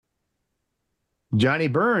Johnny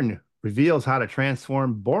Beirne reveals how to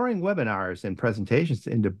transform boring webinars and presentations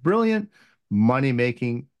into brilliant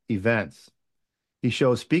money-making events. He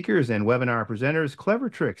shows speakers and webinar presenters clever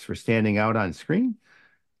tricks for standing out on screen,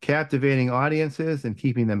 captivating audiences and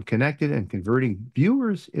keeping them connected and converting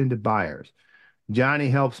viewers into buyers. Johnny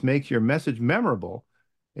helps make your message memorable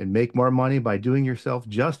and make more money by doing yourself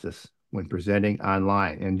justice when presenting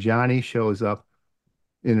online. And Johnny shows up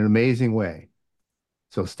in an amazing way.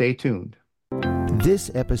 So stay tuned.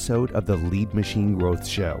 This episode of the Lead Machine Growth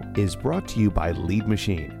Show is brought to you by Lead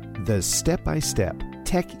Machine, the step-by-step,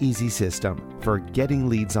 tech-easy system for getting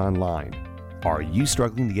leads online. Are you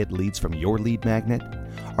struggling to get leads from your lead magnet?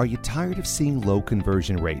 Are you tired of seeing low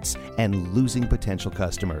conversion rates and losing potential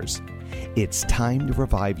customers? It's time to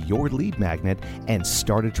revive your lead magnet and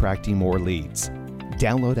start attracting more leads.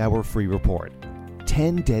 Download our free report,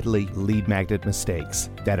 10 Deadly Lead Magnet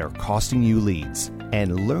Mistakes That Are Costing You Leads,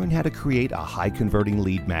 and learn how to create a high-converting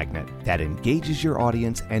lead magnet that engages your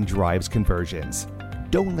audience and drives conversions.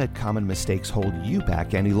 Don't let common mistakes hold you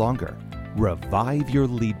back any longer. Revive your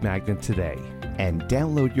lead magnet today and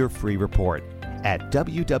download your free report at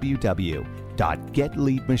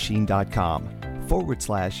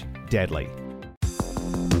www.getleadmachine.com/deadly.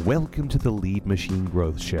 Welcome to the Lead Machine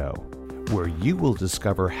Growth Show, where you will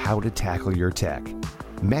discover how to tackle your tech,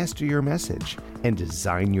 master your message, and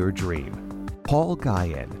design your dream. Paul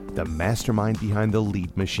Guyan, the mastermind behind the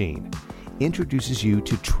Lead Machine, introduces you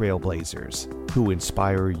to trailblazers who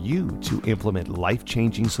inspire you to implement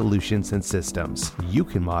life-changing solutions and systems you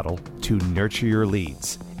can model to nurture your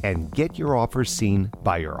leads and get your offers seen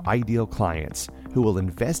by your ideal clients who will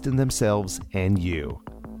invest in themselves and you.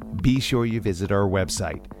 Be sure you visit our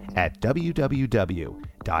website at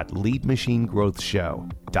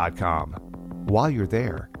www.leadmachinegrowthshow.com. While you're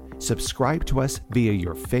there, subscribe to us via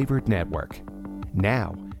your favorite network.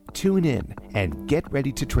 Now, tune in and get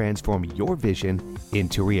ready to transform your vision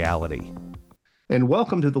into reality. And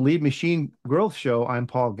welcome to the Lead Machine Growth Show. I'm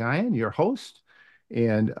Paul Guyan, your host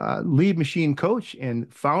and lead machine coach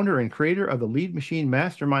and founder and creator of the Lead Machine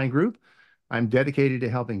Mastermind Group. I'm dedicated to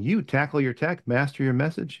helping you tackle your tech, master your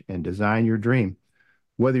message, and design your dream.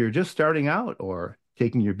 Whether you're just starting out or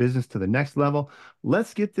taking your business to the next level,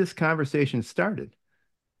 let's get this conversation started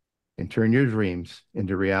and turn your dreams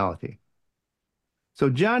into reality. So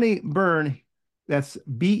Johnny Beirne, that's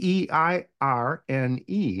B-E-I-R-N-E,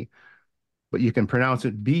 but you can pronounce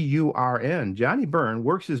it B-U-R-N. Johnny Beirne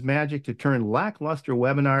works his magic to turn lackluster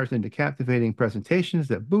webinars into captivating presentations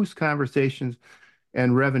that boost conversations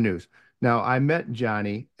and revenues. Now, I met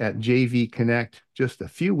Johnny at JV Connect just a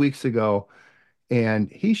few weeks ago, and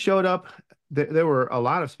he showed up. There were a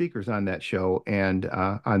lot of speakers on that show and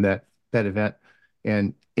on that event.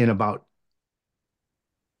 And in about,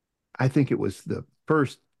 I think it was the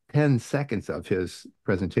first 10 seconds of his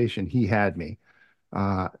presentation, he had me.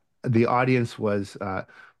 The audience was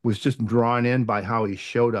just drawn in by how he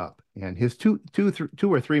showed up. And his two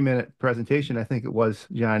or 3 minute presentation, I think it was,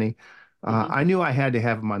 Johnny, I knew I had to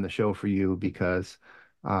have him on the show for you because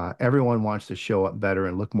everyone wants to show up better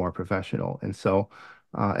and look more professional. And so,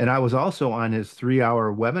 and I was also on his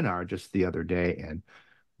 3-hour webinar just the other day, and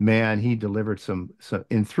man, he delivered some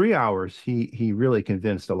in 3 hours. He really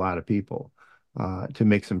convinced a lot of people to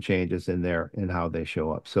make some changes in how they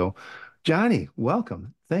show up. So, Johnny,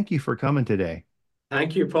 welcome. Thank you for coming today.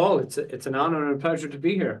 Thank you, Paul. It's an honor and a pleasure to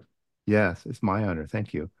be here. Yes, it's my honor.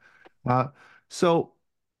 Thank you. So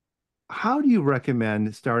how do you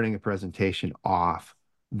recommend starting a presentation off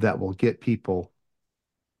that will get people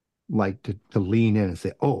like to lean in and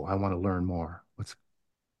say, oh, I want to learn more?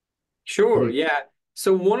 Sure, yeah.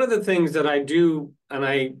 So one of the things that I do, and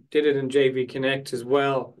I did it in JV Connect as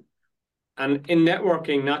well, and in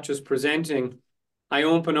networking, not just presenting, I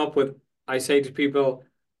open up with, I say to people,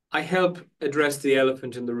 I help address the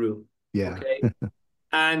elephant in the room. Yeah. Okay.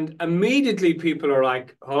 And immediately people are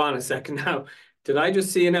like, hold on a second now. Did I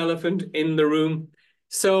just see an elephant in the room?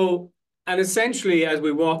 So, and essentially, as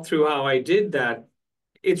we walk through how I did that,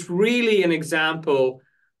 it's really an example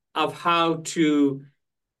of how to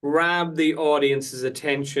grab the audience's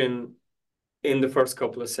attention in the first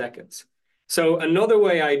couple of seconds. So another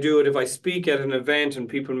way I do it, if I speak at an event and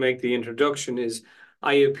people make the introduction, is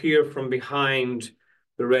I appear from behind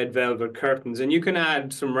the red velvet curtains. And you can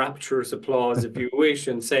add some rapturous applause if you wish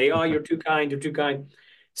and say, oh, you're too kind, you're too kind.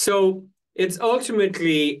 So it's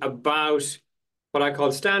ultimately about what I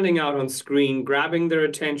call standing out on screen, grabbing their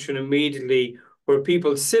attention immediately, where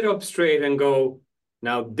people sit up straight and go,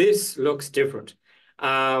 now this looks different.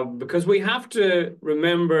 Because we have to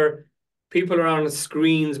remember people are on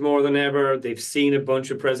screens more than ever. They've seen a bunch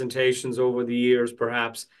of presentations over the years,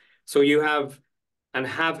 perhaps. So you have and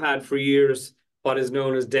have had for years what is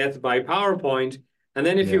known as death by PowerPoint. And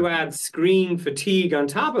then if Yeah. you add screen fatigue on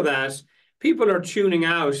top of that, people are tuning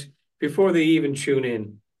out before they even tune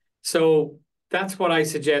in. So that's what I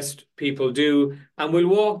suggest people do. And we'll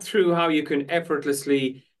walk through how you can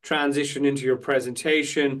effortlessly transition into your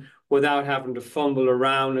presentation without having to fumble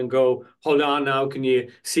around and go, hold on now, can you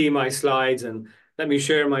see my slides? And let me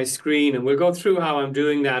share my screen. And we'll go through how I'm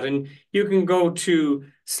doing that. And you can go to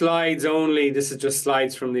slides only. This is just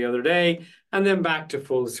slides from the other day, and then back to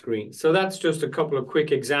full screen. So that's just a couple of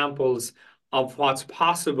quick examples of what's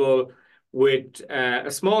possible with a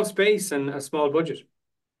small space and a small budget.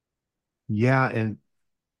 Yeah, and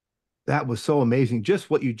that was so amazing. Just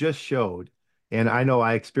what you just showed. And I know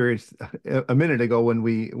I experienced a minute ago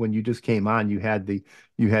when you just came on, you had the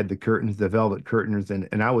curtains, the velvet curtains,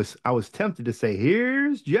 and I was tempted to say,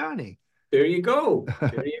 "Here's Johnny." There you go.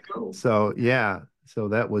 There you go. So yeah, so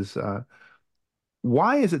that was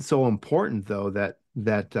why is it so important though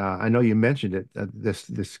that I know you mentioned it,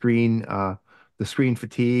 the screen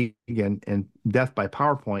fatigue and death by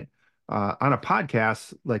PowerPoint on a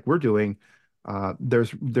podcast like we're doing.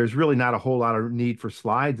 There's really not a whole lot of need for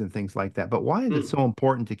slides and things like that. But why is it so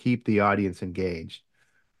important to keep the audience engaged?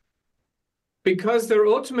 Because they're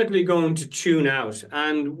ultimately going to tune out,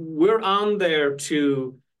 and we're on there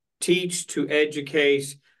to teach, to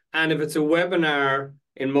educate. And if it's a webinar,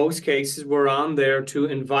 in most cases, we're on there to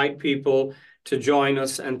invite people to join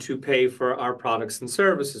us and to pay for our products and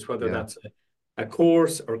services, whether that's a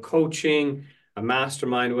course or coaching, a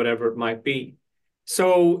mastermind, whatever it might be.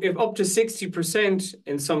 So if up to 60%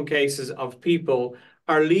 in some cases of people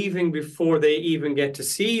are leaving before they even get to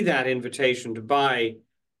see that invitation to buy,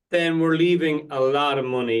 then we're leaving a lot of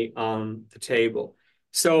money on the table.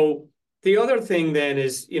 So the other thing then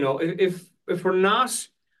is, if we're not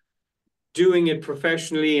doing it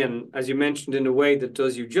professionally and, as you mentioned, in a way that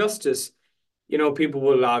does you justice, people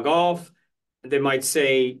will log off. They might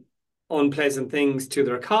say unpleasant things to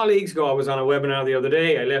their colleagues. I was on a webinar the other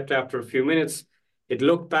day. I left after a few minutes. It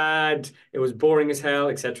looked bad. It was boring as hell,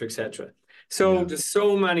 et cetera, et cetera. So there's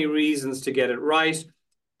so many reasons to get it right.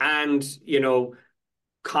 And,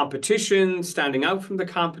 competition, standing out from the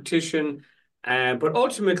competition. But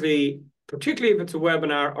ultimately, particularly if it's a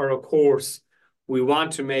webinar or a course, we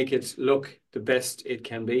want to make it look the best it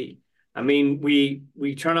can be. I mean,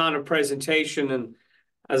 we turn on a presentation, and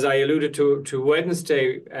as I alluded to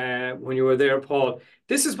Wednesday when you were there, Paul,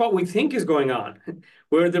 this is what we think is going on.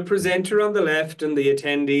 We're the presenter on the left and the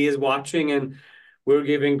attendee is watching, and we're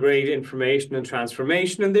giving great information and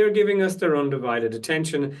transformation, and they're giving us their undivided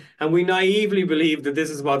attention. And we naively believe that this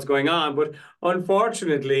is what's going on. But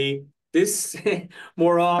unfortunately, this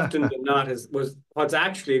more often than not was what's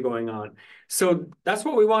actually going on. So that's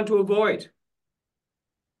what we want to avoid.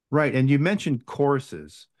 Right. And you mentioned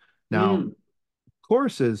courses. Now,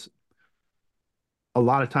 courses a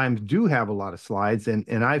lot of times do have a lot of slides,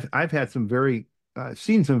 and I've had some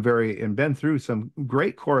seen some and been through some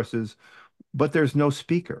great courses, but there's no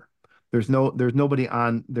speaker. There's nobody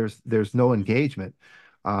on, there's no engagement.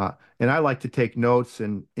 And I like to take notes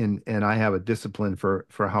and I have a discipline for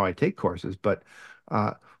how I take courses, but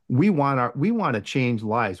we want to change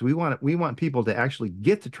lives. We want people to actually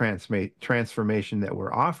get the transformation that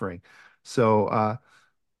we're offering. So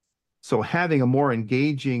having a more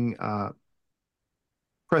engaging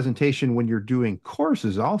presentation when you're doing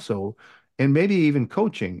courses also, and maybe even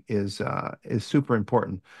coaching is super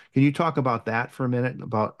important. Can you talk about that for a minute,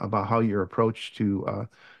 about how your approach to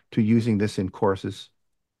using this in courses?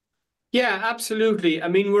 Yeah, absolutely. I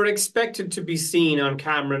mean, we're expected to be seen on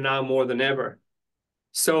camera now more than ever.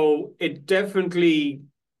 So it definitely,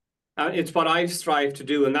 it's what I've strived to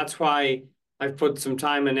do. And that's why I've put some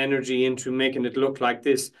time and energy into making it look like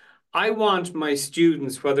this. I want my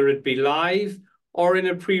students, whether it be live or in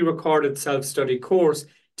a pre-recorded self-study course,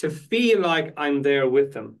 to feel like I'm there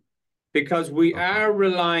with them, because we are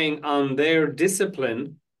relying on their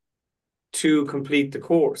discipline to complete the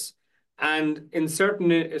course. And in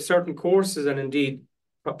certain courses, and indeed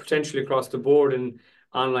potentially across the board in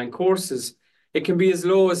online courses, it can be as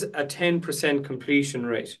low as a 10% completion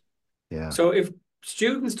rate. Yeah. So if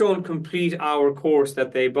students don't complete our course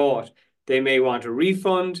that they bought, they may want a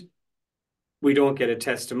refund. We don't get a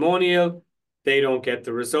testimonial. They don't get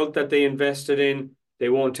the result that they invested in. They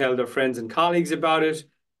won't tell their friends and colleagues about it.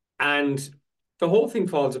 And the whole thing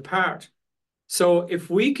falls apart. So if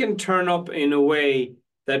we can turn up in a way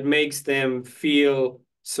that makes them feel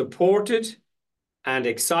supported and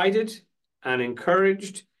excited and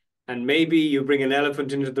encouraged, and maybe you bring an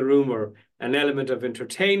elephant into the room or an element of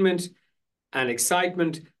entertainment and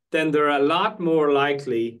excitement, then they're a lot more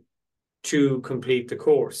likely to complete the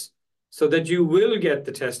course, so that you will get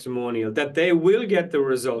the testimonial, that they will get the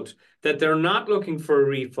result, that they're not looking for a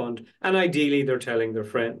refund, and ideally they're telling their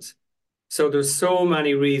friends. So there's so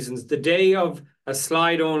many reasons. The day of a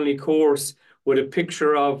slide-only course with a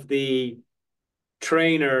picture of the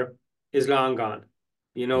trainer is long gone,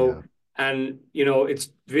 you know, Yeah. and, you know,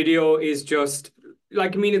 it's video is just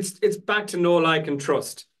like, I mean, it's back to know, like, and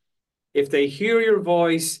trust. If they hear your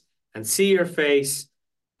voice and see your face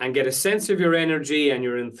and get a sense of your energy and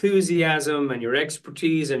your enthusiasm and your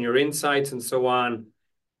expertise and your insights and so on,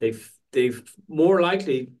 they've more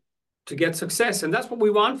likely to get success. And that's what we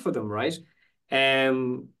want for them, right?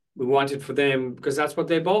 We want it for them because that's what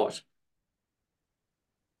they bought.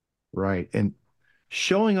 Right. And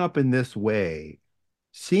showing up in this way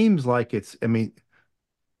seems like it's, I mean,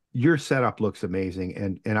 your setup looks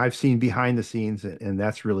amazing, and I've seen behind the scenes, and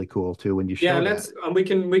that's really cool too when you show that. And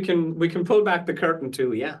we can pull back the curtain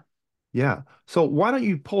too. Yeah. Yeah. So why don't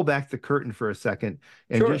you pull back the curtain for a second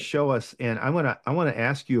and Sure. just show us, and I want to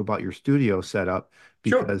ask you about your studio setup,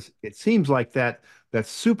 Sure. because it seems like that's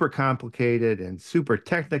super complicated and super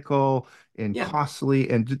technical and Yeah. costly,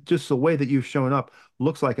 and just the way that you've shown up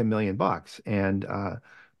looks like $1 million. And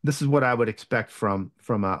this is what I would expect from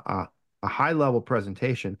a high level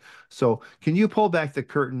presentation. So can you pull back the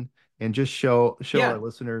curtain and just show Yeah. our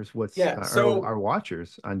listeners what's Yeah. So our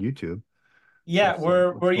watchers on YouTube? yeah, what's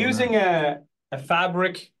we're going using on? a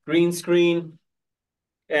fabric green screen,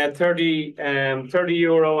 30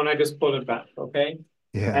 euro, and I just pull it back, okay?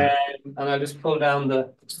 Yeah. And I just pull down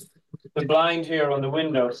the blind here on the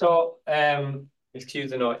window. So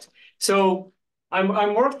excuse the noise. So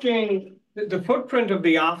I'm working the footprint of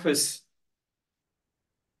the office,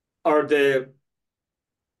 or the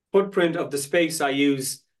footprint of the space I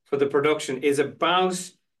use for the production, is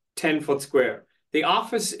about 10 foot square. The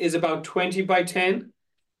office is about 20 by 10,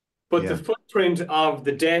 but the footprint of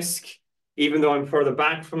the desk, even though I'm further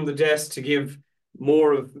back from the desk to give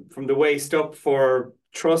more of from the waist up for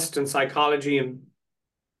trust and psychology and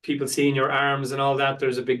people seeing your arms and all that,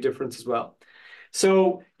 there's a big difference as well.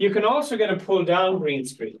 So you can also get a pull down green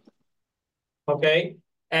screen. Okay.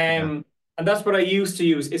 And that's what I used to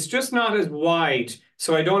use. It's just not as wide,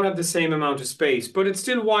 so I don't have the same amount of space, but it's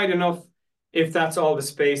still wide enough if that's all the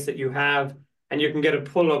space that you have, and you can get a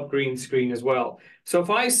pull-up green screen as well. So if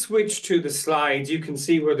I switch to the slides, you can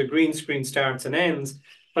see where the green screen starts and ends,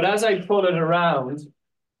 but as I pull it around,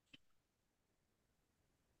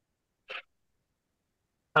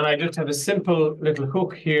 and I just have a simple little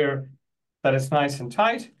hook here that is nice and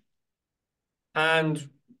tight, and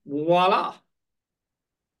voila.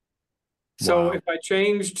 So Wow. if I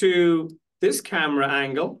change to this camera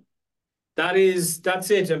angle, that's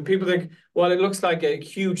it. And people think, well, it looks like a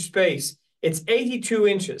huge space. It's 82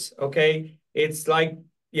 inches, okay? It's like,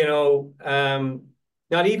 you know,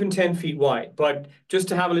 not even 10 feet wide, but just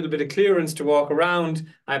to have a little bit of clearance to walk around,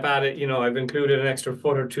 I've added, you know, I've included an extra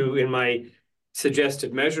foot or two in my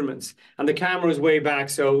suggested measurements. And the camera is way back,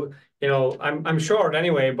 so, you know, I'm short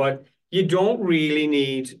anyway, but you don't really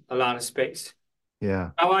need a lot of space.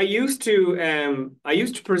 Yeah. Now, I used to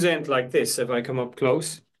present like this if I come up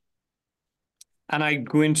close. And I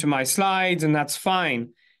go into my slides, and that's fine.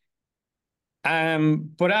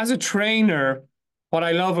 But as a trainer, what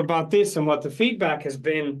I love about this and what the feedback has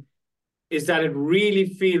been is that it really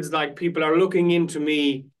feels like people are looking into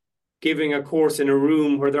me giving a course in a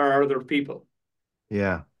room where there are other people.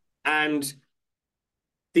 Yeah. And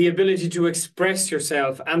the ability to express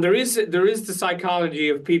yourself. And there is the psychology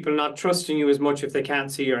of people not trusting you as much if they can't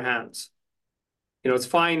see your hands. You know, it's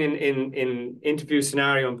fine in interview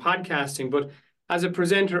scenario and podcasting, but as a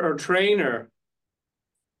presenter or trainer,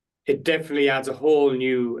 it definitely adds a whole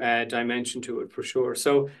new dimension to it for sure.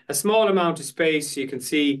 So a small amount of space, you can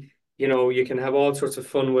see, you know, you can have all sorts of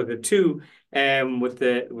fun with it too, with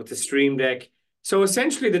the Stream Deck. So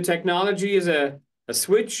essentially the technology is a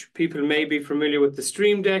switch. People may be familiar with the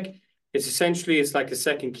Stream Deck. It's like a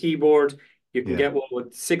second keyboard. You can get one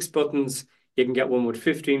with 6 buttons. You can get one with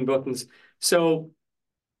 15 buttons. So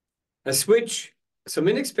a switch, some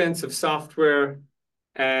inexpensive software,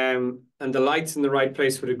 and the lights in the right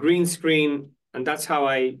place with a green screen. And that's how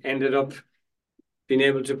I ended up being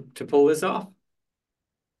able to pull this off.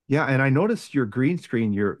 Yeah, and I noticed your green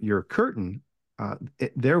screen, your curtain,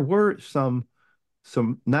 there were some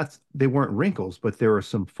not, they weren't wrinkles, but there were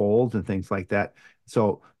some folds and things like that.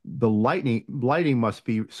 So the lighting must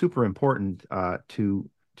be super important to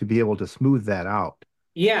be able to smooth that out.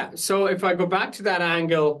 Yeah, so if I go back to that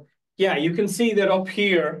angle, yeah, you can see that up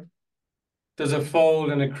here there's a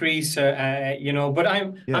fold and a crease, you know, but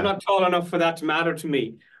I'm not tall enough for that to matter to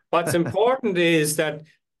me. What's important is that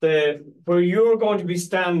where you're going to be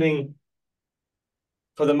standing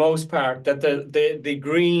for the most part, that the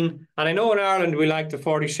green, and I know in Ireland we like the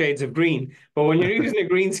 40 shades of green, but when you're using a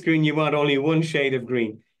green screen, you want only one shade of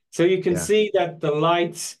green. So you can see that the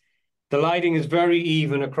lighting is very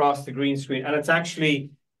even across the green screen, and it's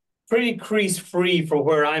actually pretty crease free for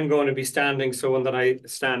where I'm going to be standing. So when that I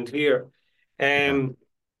stand here.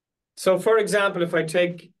 So for example, if I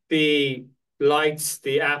take the lights,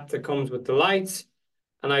 the app that comes with the lights,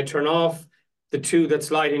 and I turn off the two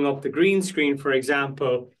that's lighting up the green screen, for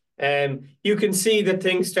example, you can see that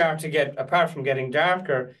things start to get, apart from getting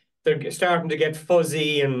darker, they're starting to get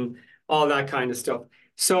fuzzy and all that kind of stuff.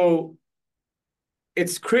 So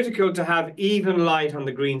it's critical to have even light on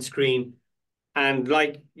the green screen, and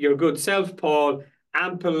like your good self, Paul,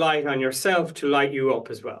 ample light on yourself to light you up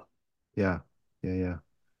as well. Yeah.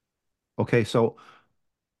 Okay, so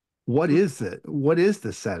what is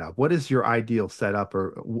the setup? What is your ideal setup?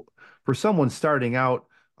 Or for someone starting out,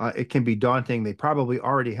 it can be daunting. They probably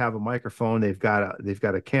already have a microphone. They've got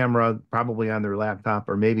a camera probably on their laptop,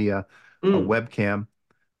 or maybe a webcam.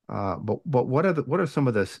 But what are some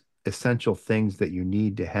of the essential things that you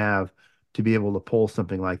need to have to be able to pull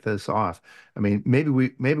something like this off? I mean, maybe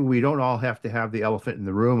we don't all have to have the elephant in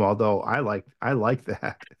the room, although I like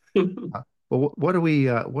that. But what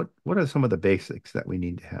are some of the basics that we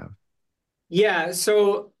need to have? Yeah,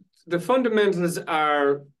 so the fundamentals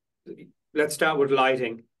are, let's start with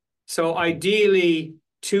lighting. So ideally,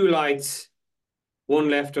 two lights, one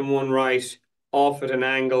left and one right, off at an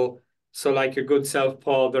angle. So like your good self,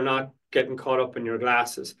 Paul, they're not getting caught up in your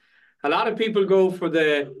glasses. A lot of people go for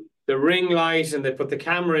the ring light, and they put the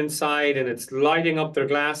camera inside and it's lighting up their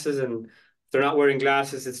glasses, and if they're not wearing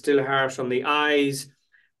glasses, it's still harsh on the eyes.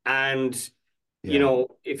 And you know,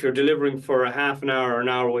 if you're delivering for a half an hour or an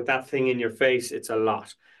hour with that thing in your face, it's a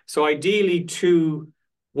lot. So ideally two,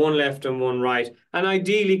 one left and one right, and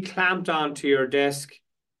ideally clamped onto your desk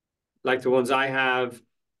like the ones I have,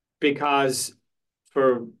 because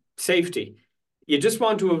for safety, you just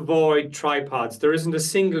want to avoid tripods. There isn't a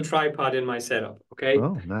single tripod in my setup, okay?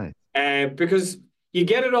 Oh, nice. Because you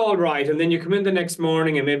get it all right, and then you come in the next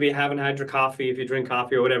morning and maybe you haven't had your coffee, if you drink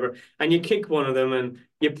coffee or whatever, and you kick one of them and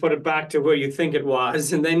you put it back to where you think it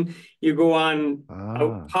was, and then you go on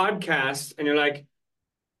a podcast and you're like,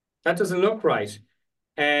 that doesn't look right.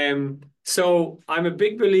 So I'm a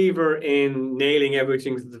big believer in nailing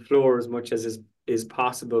everything to the floor as much as is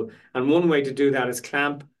possible. And one way to do that is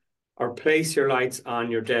clamp or place your lights on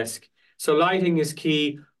your desk. So lighting is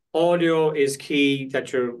key. Audio is key,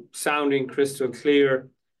 that you're sounding crystal clear.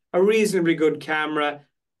 A reasonably good camera,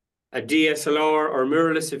 a DSLR or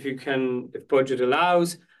mirrorless if budget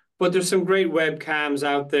allows. But there's some great webcams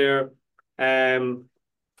out there.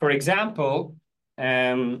 For example,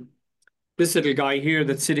 this little guy here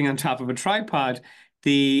that's sitting on top of a tripod,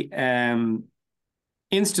 the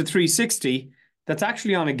Insta360, that's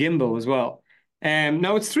actually on a gimbal as well.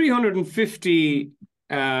 Now it's 350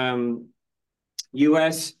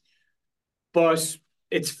 US, but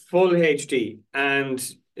it's full HD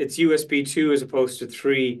and it's USB 2 as opposed to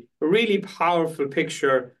 3. A really powerful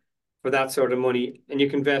picture for that sort of money, and you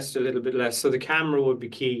can invest a little bit less. So the camera would be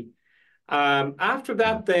key. After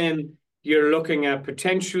that, then you're looking at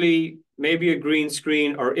potentially maybe a green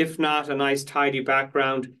screen, or if not, a nice tidy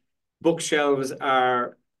background. Bookshelves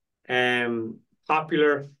are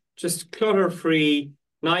popular, just clutter-free,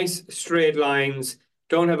 nice straight lines.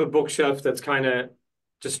 Don't have a bookshelf that's kind of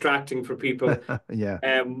distracting for people.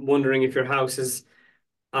 Wondering if your house is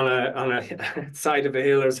on a side of a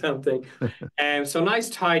hill or something. So nice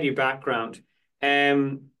tidy background.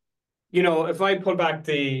 You know, if I pull back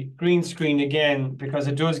the green screen again, because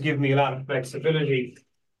it does give me a lot of flexibility.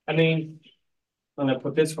 I mean, I'm going to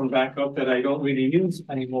put this one back up that I don't really use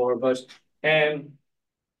anymore, but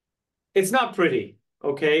it's not pretty,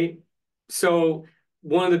 okay? So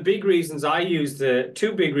one of the big reasons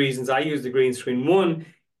two big reasons I use the green screen. One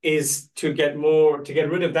is to get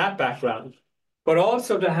rid of that background, but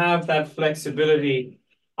also to have that flexibility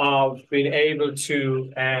of being able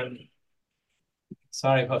to,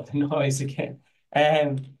 sorry about the noise again,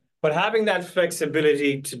 but having that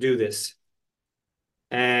flexibility to do this,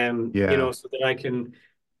 you know, so that I can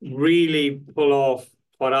really pull off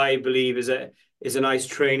what I believe is a nice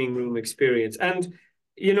training room experience. And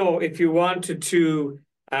you know, if you wanted to,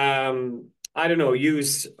 I don't know,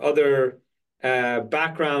 use other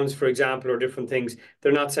backgrounds, for example, or different things,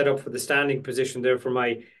 they're not set up for the standing position. They're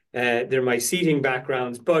my seating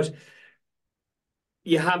backgrounds, but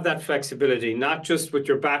you have that flexibility, not just with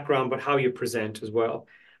your background, but how you present as well.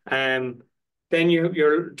 Then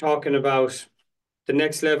you're talking about the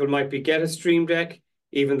next level might be get a Stream Deck.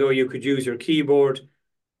 even though you could use your keyboard,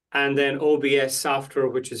 and then OBS software,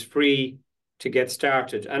 which is free to get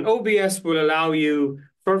started. And OBS will allow you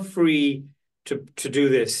for free to do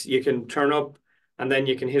this. You can turn up and then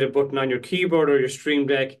you can hit a button on your keyboard or your Stream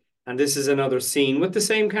Deck, and this is another scene with the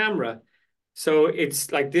same camera. So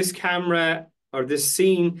it's like this camera or this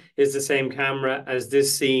scene is the same camera as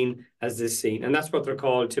this scene, and that's what they're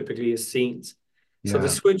called typically as scenes. So the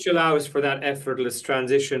switch allows for that effortless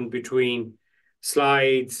transition between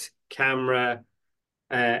slides, camera,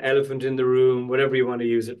 elephant in the room, whatever you want to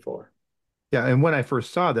use it for. Yeah, and when I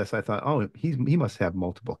first saw this, I thought, oh, he must have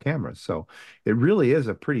multiple cameras. So it really is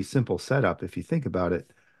a pretty simple setup if you think about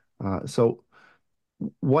it. So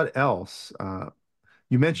what else?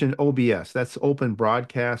 You mentioned OBS. That's Open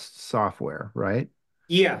Broadcast Software, right?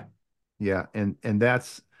 Yeah. Yeah, and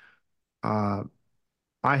that's I've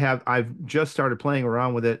just started playing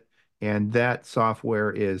around with it, and that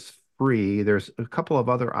software is free. There's a couple of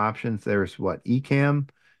other options. There's what, Ecamm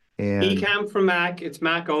and Ecamm for Mac, it's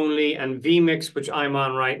Mac only, and vMix, which I'm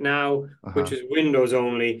on right now, which is Windows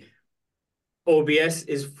only. OBS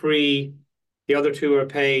is free. The other two are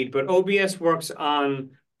paid, but OBS works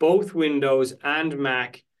on both Windows and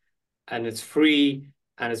Mac, and it's free,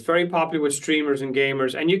 and it's very popular with streamers and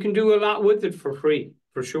gamers, and you can do a lot with it for free,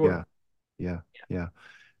 for sure. Yeah.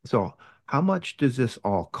 So how much does this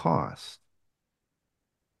all cost?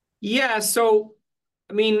 Yeah, so,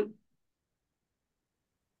 I mean,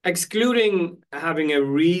 excluding having a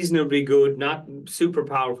reasonably good, not super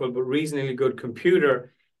powerful, but reasonably good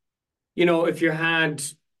computer, you know, if you had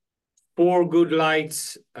 4 good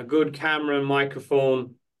lights, a good camera and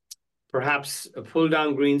microphone, perhaps a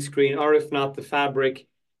pull-down green screen, or if not, the fabric,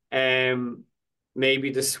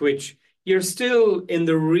 maybe the switch, you're still in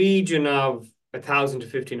the region of $1,000 to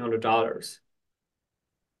 $1,500.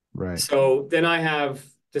 Right. So then I have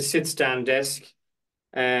the sit-stand desk.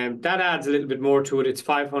 That adds a little bit more to it. It's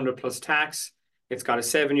 $500 plus tax. It's got a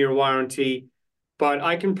 7-year warranty, but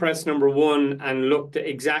I can press number 1 and look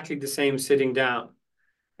exactly the same sitting down,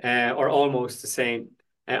 or almost the same.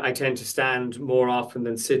 I tend to stand more often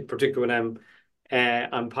than sit, particularly when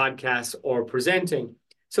I'm on podcasts or presenting.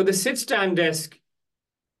 So the sit-stand desk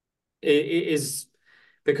is,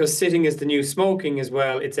 because sitting is the new smoking as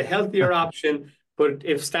well. It's a healthier option, but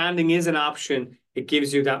if standing is an option, it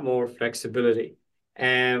gives you that more flexibility.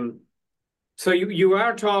 So you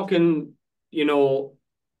are talking, you know,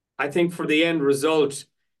 I think for the end result,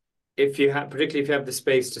 particularly if you have the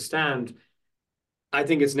space to stand, I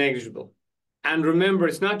think it's negligible. And remember,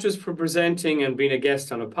 it's not just for presenting and being a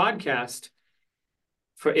guest on a podcast.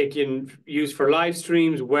 It can use for live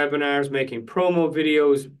streams, webinars, making promo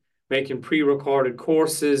videos, making pre-recorded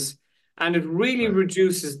courses, and it really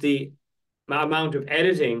reduces the amount of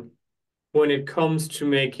editing when it comes to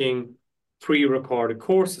making pre-recorded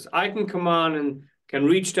courses. I can come on and can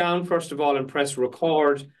reach down, first of all, and press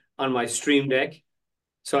record on my Stream Deck,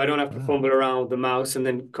 so I don't have to fumble around with the mouse and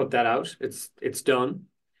then cut that out. It's done.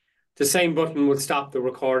 The same button will stop the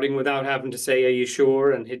recording without having to say, are you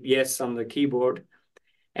sure, and hit yes on the keyboard.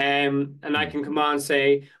 And I can come on and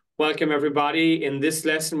say, welcome everybody. In this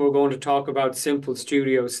lesson, we're going to talk about simple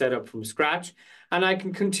studio setup from scratch. And I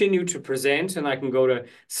can continue to present, and I can go to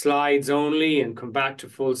slides only and come back to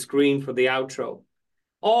full screen for the outro,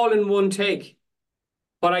 all in one take.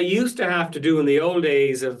 What I used to have to do in the old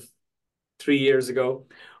days of 3 years ago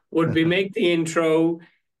would be make the intro,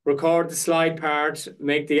 record the slide part,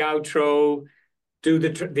 make the outro, do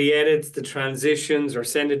the edits, the transitions, or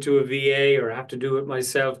send it to a VA, or have to do it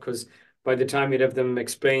myself, because by the time you'd have them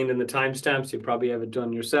explained in the timestamps, you'd probably have it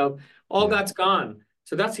done yourself. All that's gone.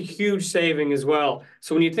 So that's a huge saving as well.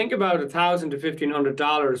 So when you think about $1,000 to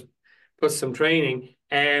 $1,500 plus some training,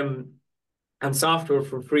 and software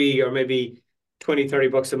for free, or maybe 20, 30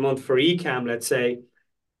 bucks a month for Ecamm, let's say,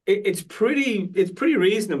 it's pretty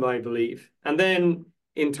reasonable, I believe. And then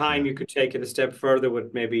in time, you could take it a step further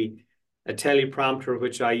with maybe a teleprompter,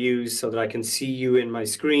 which I use so that I can see you in my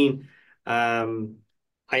screen. I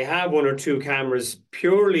have 1 or 2 cameras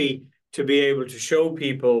purely to be able to show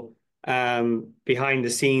people behind the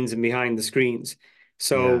scenes and behind the screens.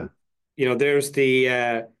 So, you know, there's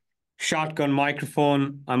the shotgun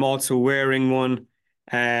microphone. I'm also wearing one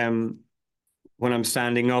when I'm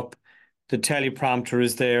standing up. The teleprompter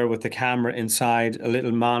is there with the camera inside. A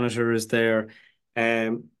little monitor is there.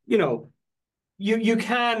 You know, you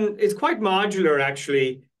can, it's quite modular,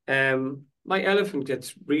 actually. My elephant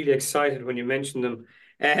gets really excited when you mention them.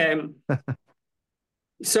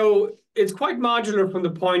 So it's quite modular from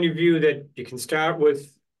the point of view that you can start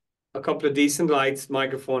with a couple of decent lights,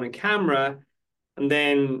 microphone and camera, and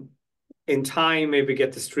then in time maybe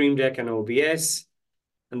get the Stream Deck and OBS,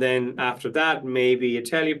 And then after that, maybe a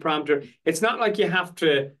teleprompter. It's not like you have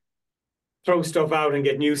to throw stuff out and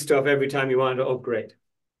get new stuff every time you want to upgrade.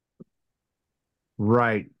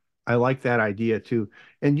 Right. I like that idea too.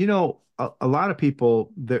 And a lot of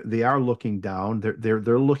people they are looking down.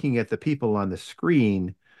 They're looking at the people on the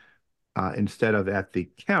screen instead of at the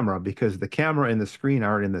camera because the camera and the screen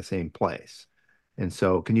aren't in the same place. And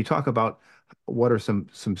so, can you talk about what are some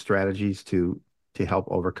strategies to help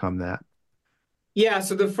overcome that? Yeah,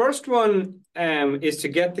 so the first one is to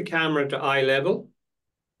get the camera to eye level,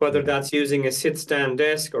 whether that's using a sit-stand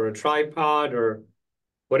desk or a tripod or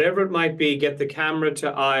whatever it might be, get the camera to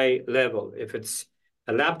eye level. If it's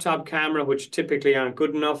a laptop camera, which typically aren't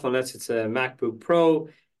good enough unless it's a MacBook Pro,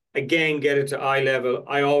 again, get it to eye level.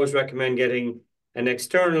 I always recommend getting an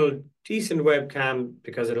external decent webcam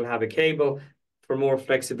because it'll have a cable for more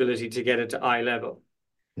flexibility to get it to eye level.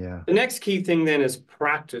 Yeah. The next key thing then is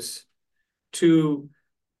practice to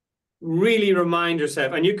really remind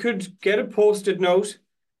yourself. And you could get a Post-it note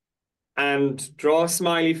and draw a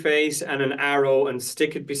smiley face and an arrow and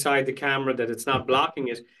stick it beside the camera that it's not blocking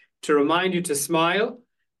it to remind you to smile,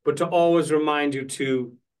 but to always remind you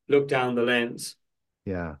to look down the lens.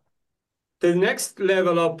 Yeah. The next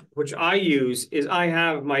level up, which I use, is I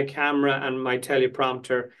have my camera and my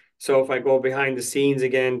teleprompter. So if I go behind the scenes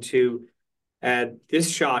again to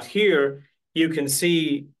this shot here, you can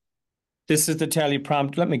see this is the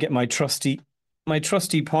teleprompter. Let me get my trusty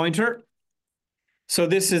pointer. So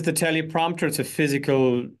this is the teleprompter. It's a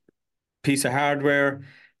physical piece of hardware.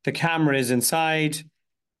 The camera is inside,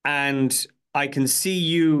 and I can see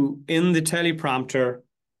you in the teleprompter,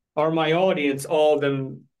 or my audience, all of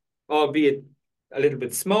them, albeit a little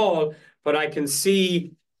bit small, but I can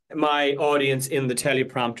see my audience in the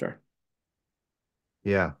teleprompter.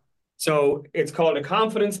 Yeah. So it's called a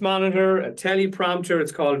confidence monitor, a teleprompter,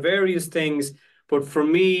 it's called various things. But for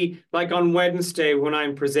me, like on Wednesday when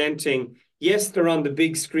I'm presenting, yes, they're on the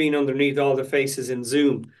big screen underneath all the faces in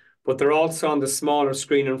Zoom, but they're also on the smaller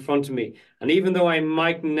screen in front of me. And even though I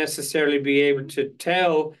mightn't necessarily be able to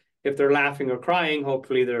tell if they're laughing or crying,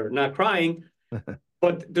 hopefully they're not crying,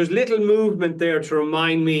 but there's little movement there to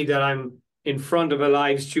remind me that I'm in front of a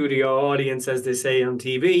live studio audience, as they say on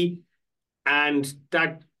TV. And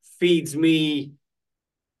that feeds me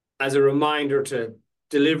as a reminder to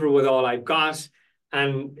deliver with all I've got,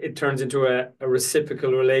 and it turns into a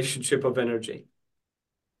reciprocal relationship of energy.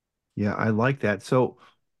 Yeah, I like that. So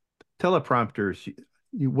teleprompters,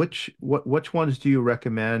 which ones do you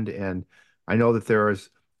recommend? And I know that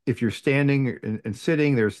if you're standing and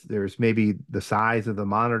sitting, there's maybe the size of the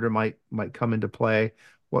monitor might come into play.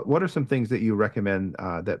 What are some things that you recommend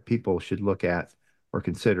that people should look at or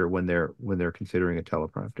consider when they're considering a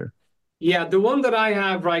teleprompter? Yeah, the one that I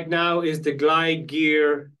have right now is the Glide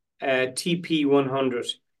Gear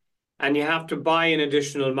TP100, and you have to buy an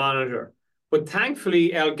additional monitor. But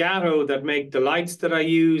thankfully, Elgato, that make the lights that I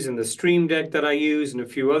use and the Stream Deck that I use and a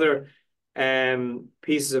few other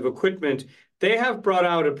pieces of equipment, they have brought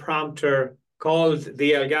out a prompter called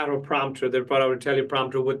the Elgato prompter. They've brought out a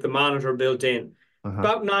teleprompter with the monitor built in.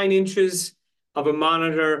 About 9 inches of a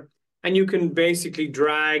monitor, and you can basically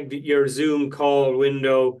drag your Zoom call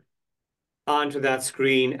window onto that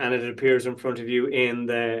screen and it appears in front of you in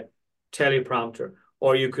the teleprompter.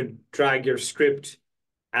 Or you could drag your script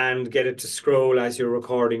and get it to scroll as you're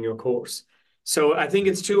recording your course. So I think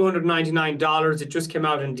it's $299. It just came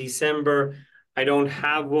out in December. I don't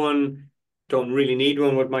have one, don't really need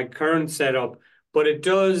one with my current setup, but it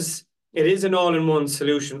is an all-in-one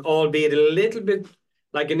solution, albeit a little bit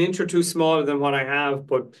like an inch or two smaller than what I have,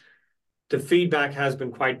 but the feedback has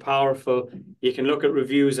been quite powerful. You can look at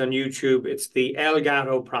reviews on YouTube. It's the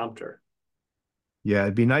Elgato prompter. Yeah,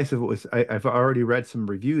 it'd be nice if it was. I've already read some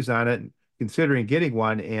reviews on it, considering getting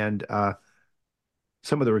one, and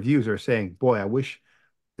some of the reviews are saying, "Boy, I wish."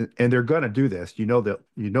 And they're going to do this.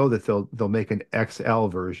 That they'll make an XL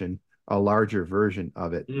version, a larger version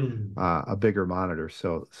of it, a bigger monitor.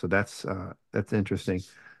 So that's interesting.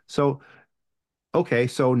 So okay,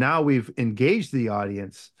 so now we've engaged the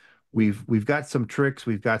audience. We've got some tricks.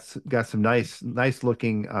 We've got some nice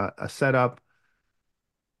looking setup.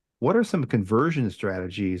 What are some conversion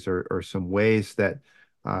strategies or some ways that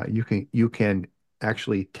you can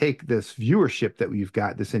actually take this viewership that we've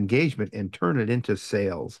got, this engagement, and turn it into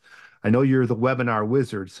sales? I know you're the webinar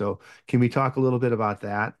wizard, so can we talk a little bit about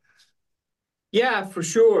that? Yeah, for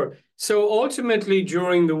sure. So ultimately,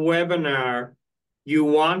 during the webinar, you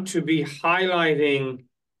want to be highlighting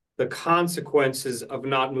the consequences of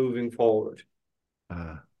not moving forward.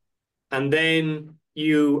 And then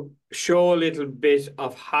you show a little bit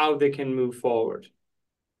of how they can move forward.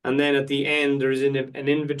 And then at the end, there's an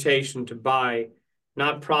invitation to buy,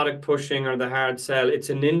 not product pushing or the hard sell. It's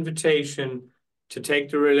an invitation to take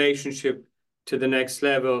the relationship to the next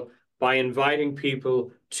level by inviting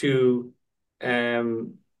people to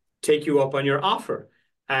take you up on your offer.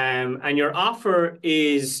 And your offer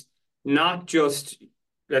is not just,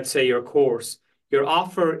 let's say, your course. Your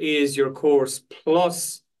offer is your course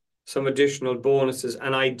plus some additional bonuses.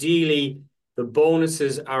 And ideally, the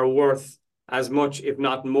bonuses are worth as much, if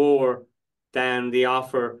not more, than the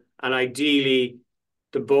offer. And ideally,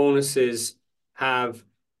 the bonuses have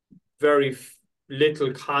very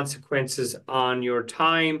little consequences on your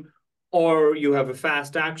time, or you have a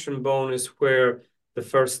fast action bonus where the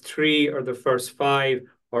first 3 or the first 5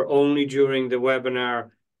 or only during the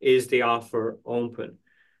webinar is the offer open.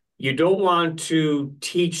 You don't want to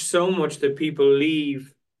teach so much that people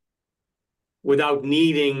leave without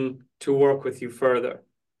needing to work with you further.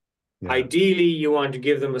 Yeah. Ideally, you want to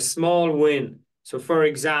give them a small win. So for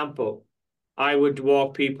example, I would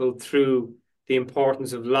walk people through the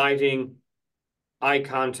importance of lighting, eye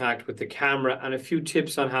contact with the camera, and a few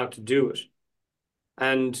tips on how to do it.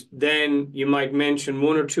 And then you might mention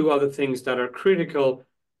 1 or 2 other things that are critical.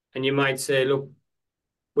 And you might say, look,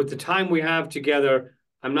 with the time we have together,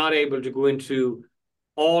 I'm not able to go into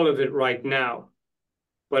all of it right now.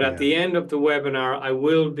 But at the end of the webinar, I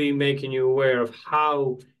will be making you aware of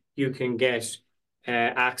how you can get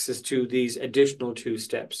access to these additional 2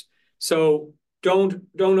 steps. So don't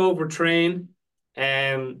overtrain.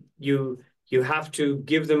 You have to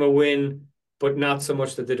give them a win, but not so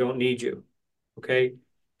much that they don't need you, okay?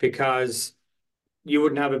 Because you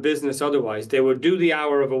wouldn't have a business otherwise. They would do the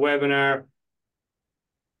hour of a webinar,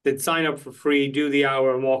 they'd sign up for free, do the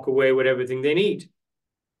hour, and walk away with everything they need.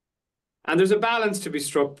 And there's a balance to be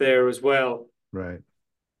struck there as well. Right.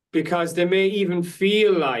 Because they may even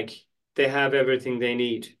feel like they have everything they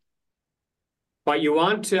need. What you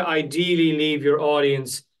want to ideally leave your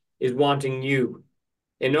audience is wanting you.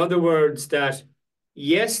 In other words, that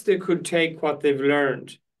yes, they could take what they've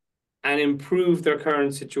learned and improve their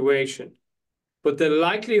current situation, but the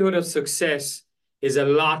likelihood of success is a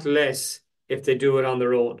lot less if they do it on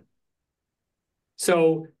their own.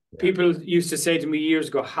 So people used to say to me years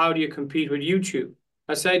ago, how do you compete with YouTube?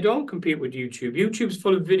 I say, I don't compete with YouTube. YouTube's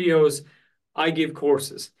full of videos. I give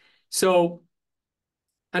courses. So,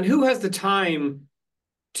 and who has the time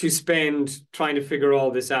to spend trying to figure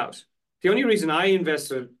all this out? The only reason I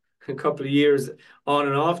invested a couple of years on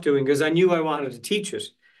and off doing, because I knew I wanted to teach it.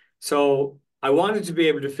 So I wanted to be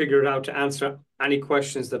able to figure it out to answer any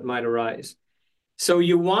questions that might arise. So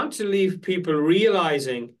you want to leave people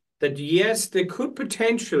realizing that, yes, they could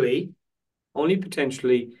potentially, only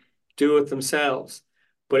potentially, do it themselves.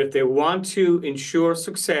 But if they want to ensure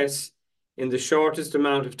success in the shortest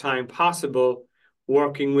amount of time possible,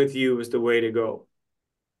 working with you is the way to go.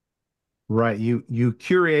 Right. You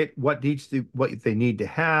curate what they need to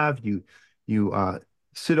have. You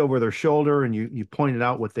sit over their shoulder and you point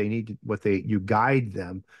out what they need, you guide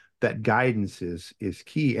them. That guidance is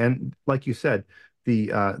key. And like you said,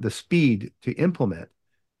 the speed to implement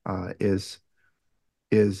is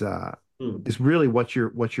really what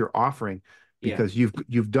you're offering, because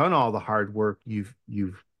you've done all the hard work.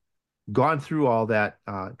 You've gone through all that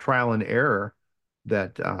trial and error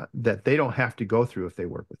that they don't have to go through if they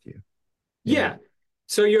work with you. Yeah.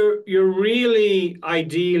 So you're really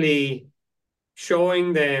ideally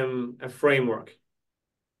showing them a framework.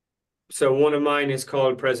 So one of mine is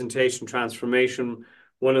called Presentation Transformation.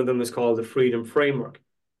 One of them is called the Freedom Framework.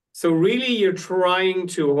 So really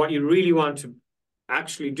what you really want to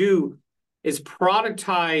actually do is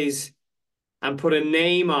productize and put a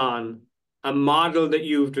name on a model that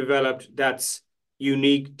you've developed that's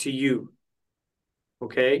unique to you.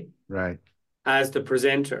 Okay? Right. As the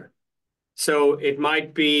presenter. So it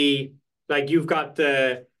might be like you've got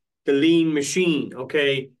the lean machine,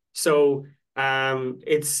 okay? So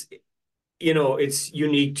it's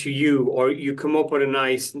unique to you, or you come up with a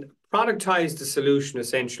nice, productize the solution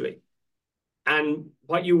essentially. And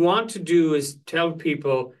what you want to do is tell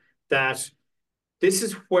people that this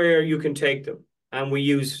is where you can take them. And we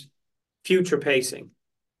use future pacing.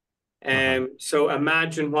 So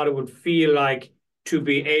imagine what it would feel like to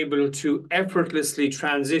be able to effortlessly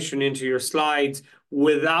transition into your slides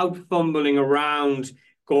without fumbling around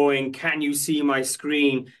going, can you see my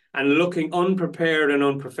screen? And looking unprepared and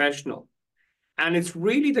unprofessional. And it's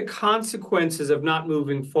really the consequences of not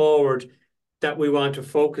moving forward that we want to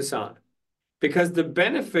focus on. Because the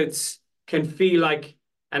benefits can feel like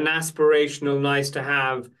an aspirational nice to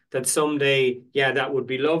have that someday, that would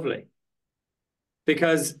be lovely.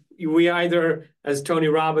 Because we either, as Tony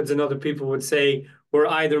Robbins and other people would say, we're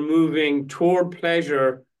either moving toward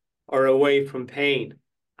pleasure or away from pain.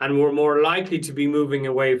 And we're more likely to be moving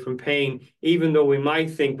away from pain, even though we might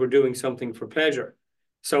think we're doing something for pleasure.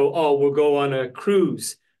 So, oh, we'll go on a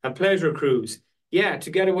cruise, a pleasure cruise. Yeah, to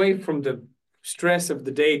get away from the stress of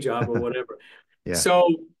the day job or whatever. Yeah. So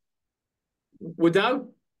without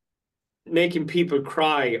making people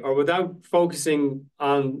cry or without focusing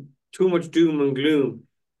on too much doom and gloom,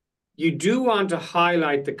 you do want to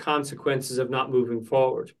highlight the consequences of not moving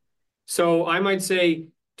forward. So I might say,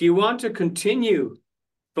 do you want to continue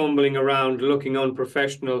fumbling around, looking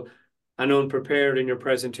unprofessional and unprepared in your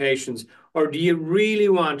presentations? Or do you really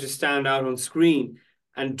want to stand out on screen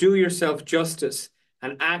and do yourself justice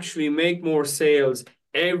and actually make more sales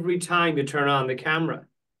every time you turn on the camera?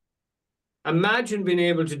 Imagine being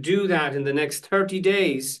able to do that in the next 30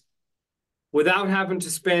 days without having to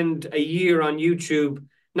spend a year on YouTube,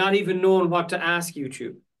 not even knowing what to ask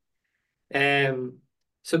YouTube.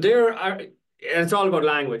 So there are, it's all about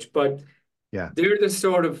language, but yeah, they're the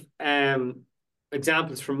sort of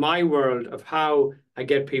examples from my world of how I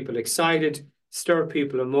get people excited, stir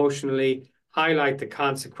people emotionally, highlight the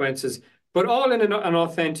consequences, but all in an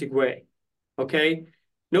authentic way, okay?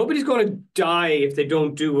 Nobody's going to die if they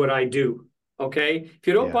don't do what I do, okay? If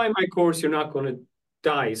you don't buy my course, you're not going to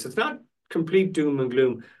die. So it's not complete doom and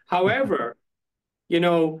gloom. However, you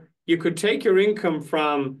know, you could take your income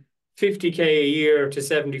from 50K a year to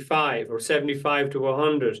 75 or 75 to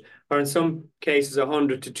 100, or in some cases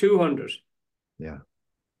 100 to 200. Yeah.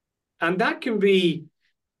 And that can be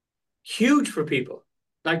huge for people.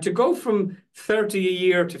 Like to go from 30 a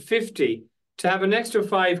year to 50, to have an extra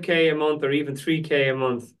 5K a month or even 3K a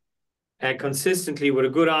month consistently with a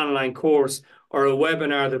good online course or a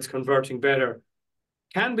webinar that's converting better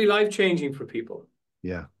can be life-changing for people.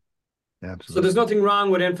 Yeah, absolutely. So there's nothing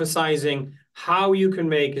wrong with emphasizing how you can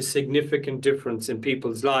make a significant difference in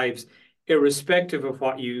people's lives, irrespective of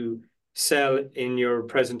what you sell in your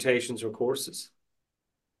presentations or courses.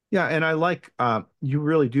 Yeah, and I like you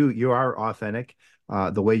really do. You are authentic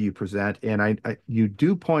the way you present, and you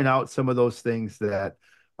do point out some of those things that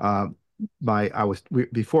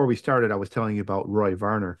before we started, I was telling you about Roy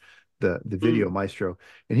Varner, the video maestro,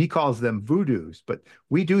 and he calls them voodoos. But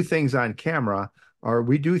we do things on camera, or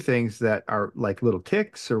we do things that are like little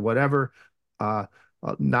ticks or whatever,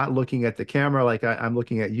 not looking at the camera, like I'm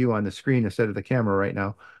looking at you on the screen instead of the camera right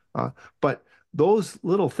now. But those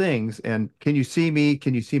little things, and can you see me?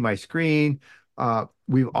 Can you see my screen?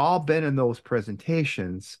 We've all been in those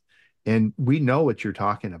presentations, and we know what you're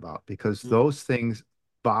talking about because those things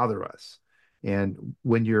bother us. And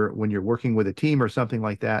when you're working with a team or something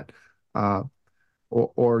like that,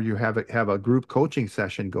 or you have a group coaching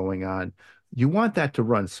session going on, you want that to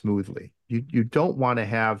run smoothly. You don't want to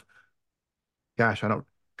have, gosh, I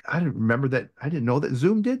didn't remember that. I didn't know that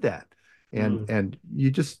Zoom did that. And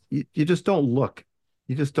you just don't look,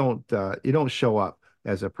 you don't show up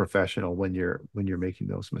as a professional when you're making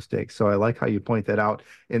those mistakes. So I like how you point that out.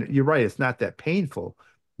 And you're right, it's not that painful.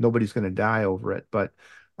 Nobody's going to die over it. But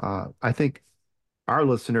I think our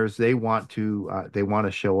listeners, they want to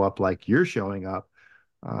show up like you're showing up,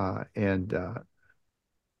 and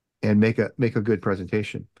make a good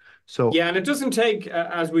presentation. So yeah, and it doesn't take,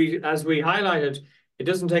 as we highlighted, it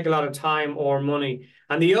doesn't take a lot of time or money.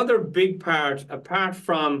 And the other big part, apart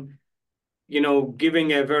from,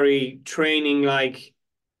 giving a very training-like,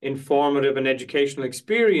 informative and educational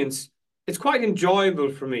experience, it's quite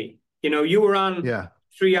enjoyable for me. You were on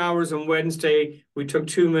 3 hours on Wednesday. We took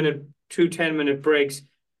 2 10-minute breaks.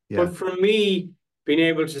 Yeah. But for me, being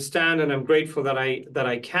able to stand, and I'm grateful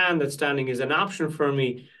that standing is an option for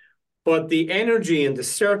me, but the energy and the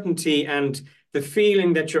certainty and the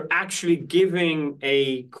feeling that you're actually giving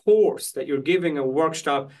a course, that you're giving a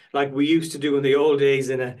workshop like we used to do in the old days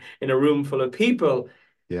in a room full of people,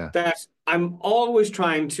 that I'm always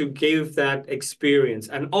trying to give that experience,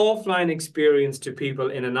 an offline experience, to people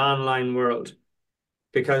in an online world,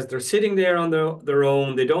 because they're sitting there on their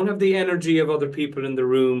own. They don't have the energy of other people in the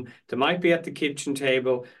room. They might be at the kitchen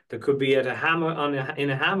table. They could be at a hammock in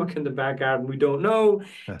a hammock in the back garden. We don't know.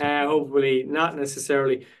 Hopefully not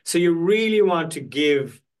necessarily. So you really want to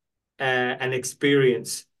give an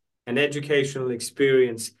experience, an educational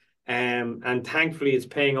experience. And thankfully, it's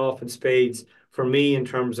paying off in spades for me in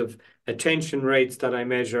terms of attention rates that I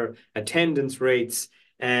measure, attendance rates,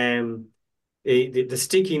 the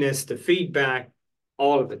stickiness, the feedback,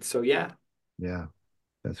 all of it. So yeah,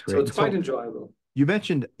 that's great. So it's quite enjoyable. You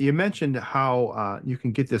mentioned how you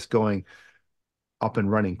can get this going up and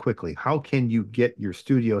running quickly. How can you get your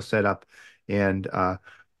studio set up and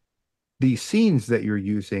the scenes that you're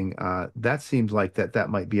using, that seems like that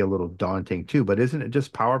might be a little daunting too, but isn't it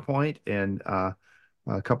just PowerPoint and a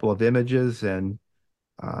couple of images and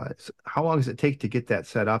how long does it take to get that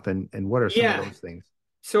set up and what are some of Yeah. those things?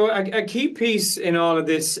 So a key piece in all of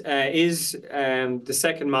this is the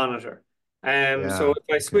second monitor. So Yeah, okay.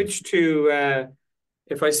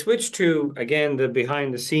 if I switch to again the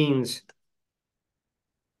behind the scenes,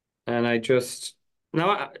 and I just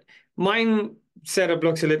now mine setup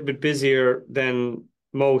looks a little bit busier than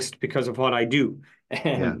most because of what I do.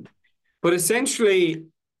 Yeah, But essentially,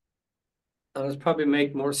 it'll probably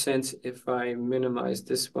make more sense if I minimize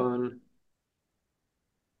this one.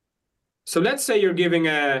 So let's say you're giving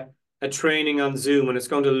a training on Zoom and it's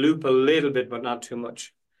going to loop a little bit, but not too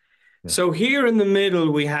much. yeah, So here in the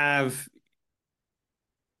middle, we have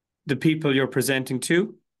the people you're presenting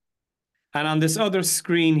to. And on this other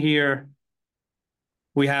screen here,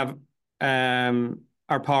 we have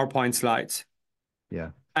our PowerPoint slides.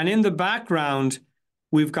 yeah, And in the background,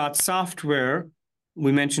 we've got software.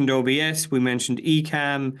 We mentioned OBS, we mentioned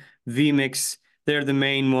Ecamm, vMix. They're the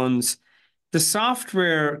main ones. The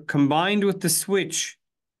software combined with the switch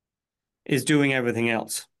is doing everything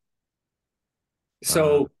else.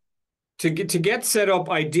 So to get set up,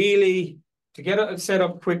 ideally, to get it set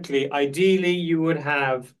up quickly, ideally you would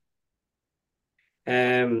have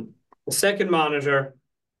a second monitor,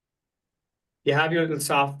 you have your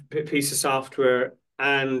little piece of software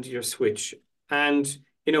and your switch. And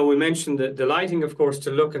you know, we mentioned the lighting, of course,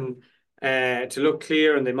 to look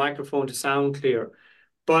clear and the microphone to sound clear.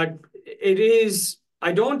 But it is,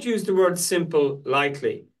 I don't use the word simple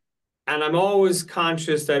lightly. And I'm always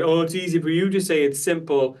conscious that, oh, it's easy for you to say it's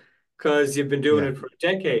simple because you've been doing yeah, it for a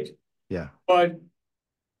decade. yeah, But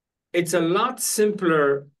it's a lot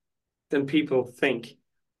simpler than people think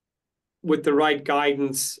with the right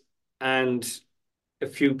guidance and a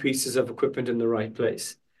few pieces of equipment in the right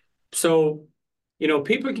place. So, you know,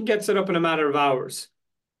 people can get set up in a matter of hours.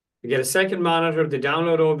 They get a second monitor, they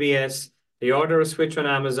download OBS, they order a switch on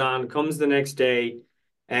Amazon, comes the next day,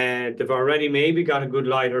 and they've already maybe got a good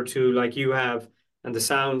light or two like you have, and the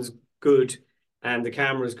sound's good and the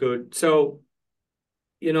camera's good. So,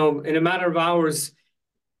 you know, in a matter of hours,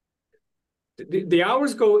 the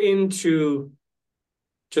hours go into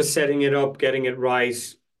just setting it up, getting it right,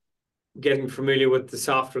 getting familiar with the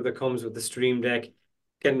software that comes with the Stream Deck,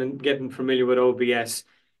 getting familiar with OBS,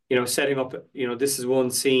 you know, setting up, you know, this is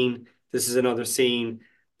one scene, this is another scene,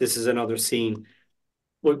 this is another scene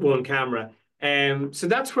with one camera. So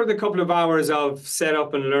that's where the couple of hours of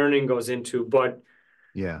setup and learning goes into, but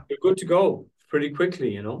yeah, you're good to go pretty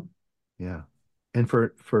quickly, you know? yeah. And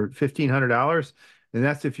for $1,500, and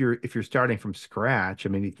that's if you're starting from scratch. I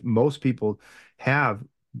mean, most people have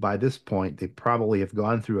by this point, they probably have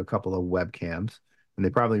gone through a couple of webcams and they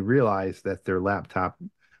probably realize that their laptop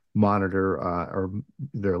monitor or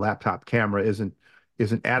their laptop camera isn't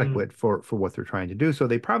adequate for what they're trying to do. So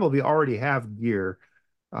they probably already have gear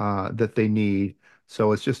that they need.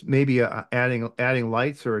 So it's just maybe adding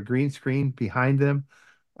lights or a green screen behind them.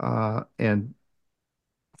 And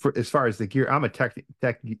for as far as the gear, I'm a tech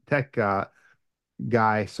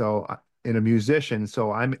guy, so and a musician,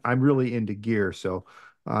 so I'm really into gear. So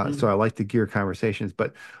so I like the gear conversations.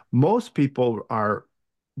 But most people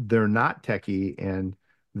they're not techie and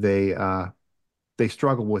they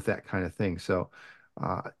struggle with that kind of thing. So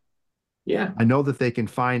Yeah. I know that they can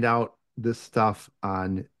find out this stuff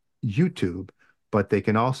on YouTube, but they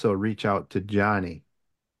can also reach out to Johnny,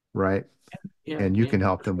 right? Yeah. And you can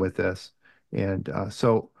help them with this. And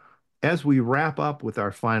so as we wrap up with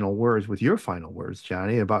our final words, with your final words,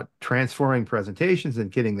 Johnny, about transforming presentations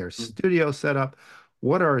and getting their studio set up,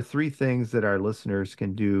 what are three things that our listeners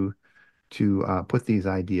can do to put these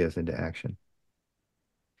ideas into action?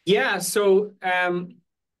 Yeah. So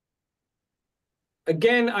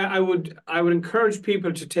again, I would encourage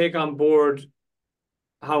people to take on board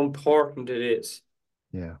how important it is.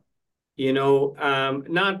 Yeah. You know,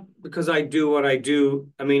 not because I do what I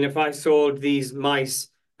do. I mean, if I sold these mice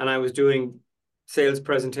and I was doing sales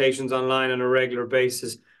presentations online on a regular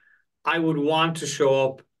basis, I would want to show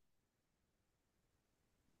up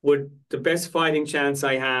with the best fighting chance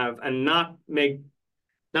I have and not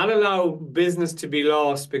allow business to be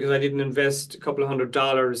lost because I didn't invest a couple of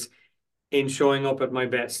 $100 in showing up at my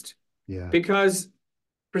best. Yeah. Because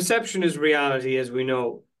perception is reality, as we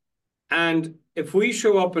know. And if we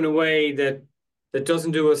show up in a way that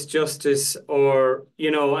doesn't do us justice, or, you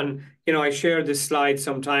know, and, you know, I share this slide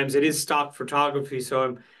sometimes, it is stock photography,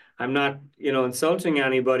 so I'm not, you know, insulting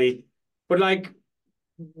anybody, but like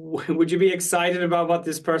would you be excited about what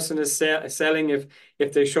this person is selling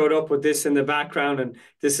if they showed up with this in the background and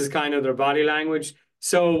this is kind of their body language?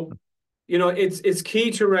 So, it's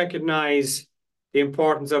key to recognize the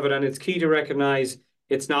importance of it, and it's key to recognize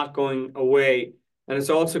it's not going away. And it's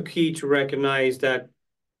also key to recognize that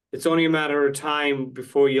it's only a matter of time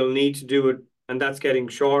before you'll need to do it, and that's getting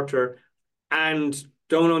shorter. And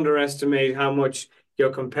don't underestimate how much your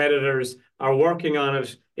competitors are working on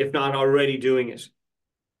it, if not already doing it.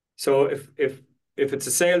 So if it's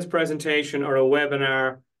a sales presentation or a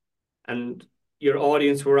webinar, and your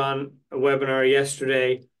audience were on a webinar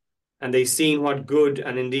yesterday and they've seen what good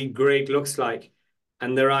and indeed great looks like,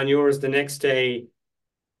 and they're on yours the next day,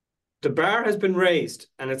 the bar has been raised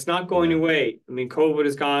and it's not going away. I mean, COVID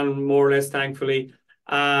has gone more or less, thankfully,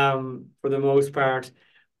 for the most part,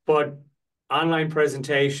 but online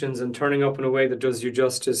presentations and turning up in a way that does you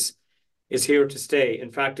justice is here to stay.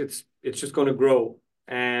 In fact, it's just going to grow.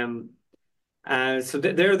 So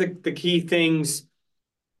they're the key things.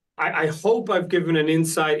 I hope I've given an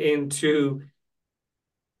insight into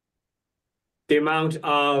the amount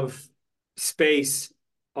of space,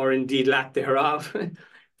 or indeed lack thereof,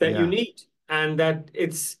 that you need, and that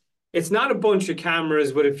it's not a bunch of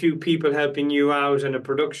cameras with a few people helping you out and a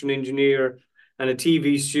production engineer and a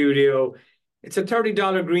TV studio. It's a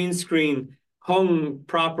 $30 green screen hung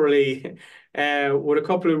properly with a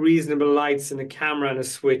couple of reasonable lights and a camera and a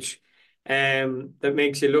switch that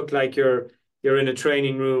makes you look like you're in a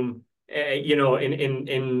training room,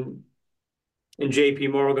 in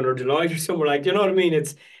JP Morgan or Deloitte or somewhere, like, you know what I mean?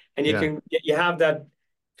 You have that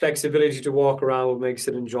flexibility to walk around, what makes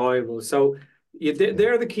it enjoyable. So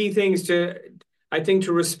they're the key things I think,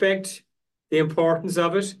 to respect the importance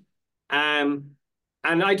of it. And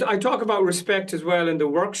I talk about respect as well in the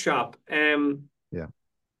workshop. I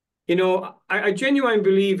genuinely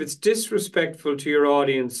believe it's disrespectful to your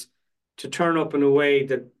audience to turn up in a way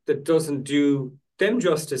that doesn't do them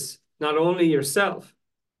justice, not only yourself.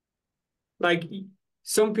 Like,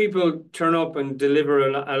 some people turn up and deliver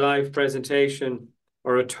a live presentation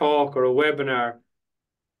or a talk or a webinar,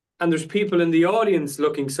 and there's people in the audience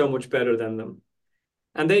looking so much better than them.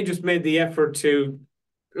 And they just made the effort to,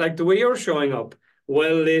 like the way you're showing up,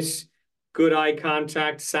 well lit, good eye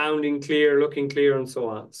contact, sounding clear, looking clear, and so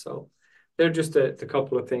on. So they're just the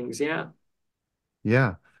couple of things. Yeah.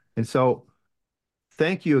 Yeah. And so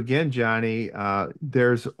thank you again, Johnny.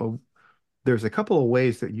 There's a couple of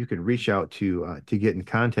ways that you can reach out to get in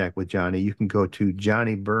contact with Johnny. You can go to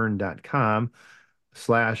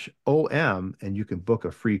johnnybeirne.com/OM and you can book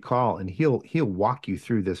a free call, and he'll walk you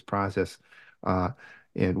through this process. And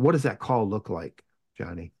what does that call look like,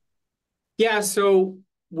 Johnny? Yeah, so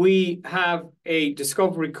we have a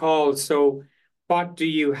discovery call. So what do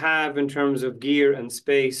you have in terms of gear and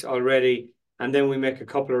space already? And then we make a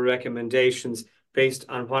couple of recommendations based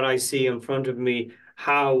on what I see in front of me,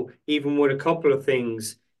 how, even with a couple of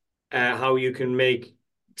things, how you can make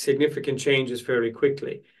significant changes very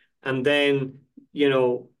quickly. And then,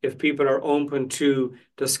 if people are open to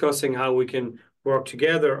discussing how we can work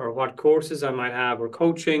together, or what courses I might have, or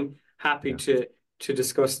coaching, happy to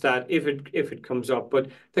discuss that if it comes up. But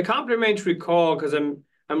the complimentary call, because I'm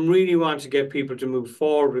really want to get people to move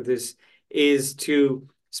forward with this, is to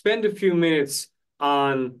spend a few minutes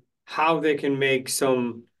on how they can make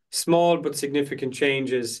some small but significant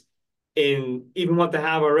changes in even what they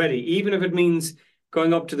have already, even if it means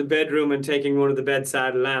going up to the bedroom and taking one of the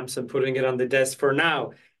bedside lamps and putting it on the desk for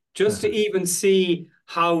now, just to even see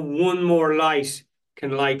how one more light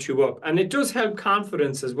can light you up. And it does help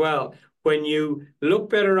confidence as well. When you look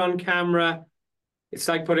better on camera, it's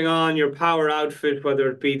like putting on your power outfit, whether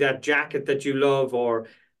it be that jacket that you love or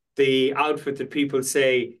the outfit that people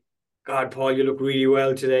say, God, Paul, you look really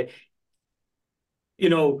well today.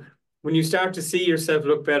 When you start to see yourself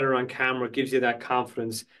look better on camera, it gives you that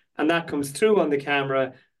confidence. And that comes through on the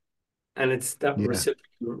camera, and it's that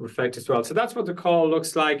reciprocal effect as well. So that's what the call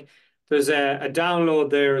looks like. There's a download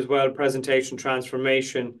there as well, presentation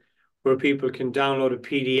transformation, where people can download a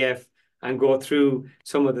PDF and go through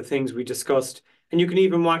some of the things we discussed. And you can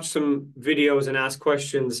even watch some videos and ask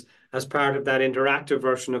questions as part of that interactive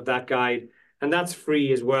version of that guide. And that's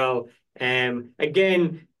free as well.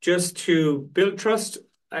 Again, just to build trust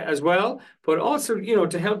as well, but also,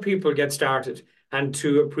 to help people get started and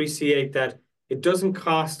to appreciate that it doesn't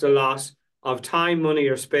cost a lot of time, money,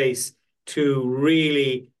 or space to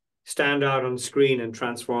really stand out on screen and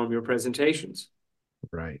transform your presentations.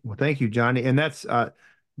 Right. Well, thank you, Johnny. And that's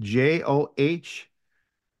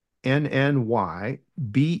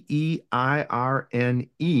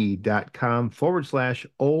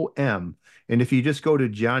JOHNNYBEIRNE.com/OM. And if you just go to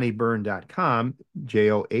johnnybeirne.com,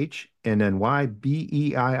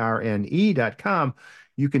 JOHNNYBEIRNE.com,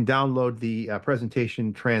 you can download the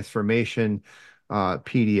presentation transformation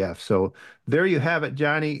PDF. So there you have it,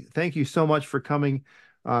 Johnny. Thank you so much for coming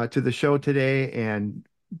to the show today and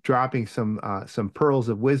dropping some pearls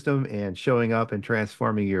of wisdom and showing up and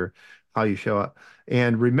transforming how you show up.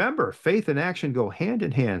 And remember, faith and action go hand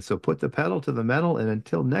in hand. So put the pedal to the metal. And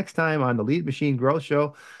until next time on the Lead Machine Growth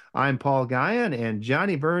Show, I'm Paul Guyon and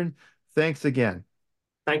Johnny Beirne. Thanks again.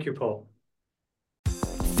 Thank you, Paul.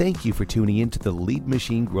 Thank you for tuning in to the Lead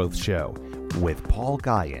Machine Growth Show with Paul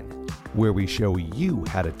Guyon, where we show you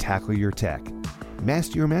how to tackle your tech,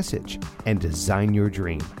 master your message, and design your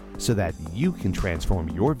dream so that you can transform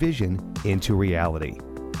your vision into reality.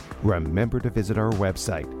 Remember to visit our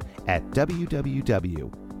website at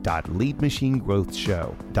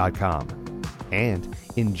www.leadmachinegrowthshow.com and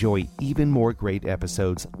enjoy even more great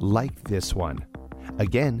episodes like this one.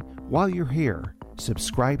 Again, while you're here,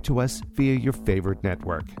 subscribe to us via your favorite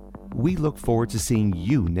network. We look forward to seeing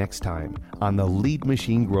you next time on the Lead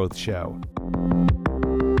Machine Growth Show.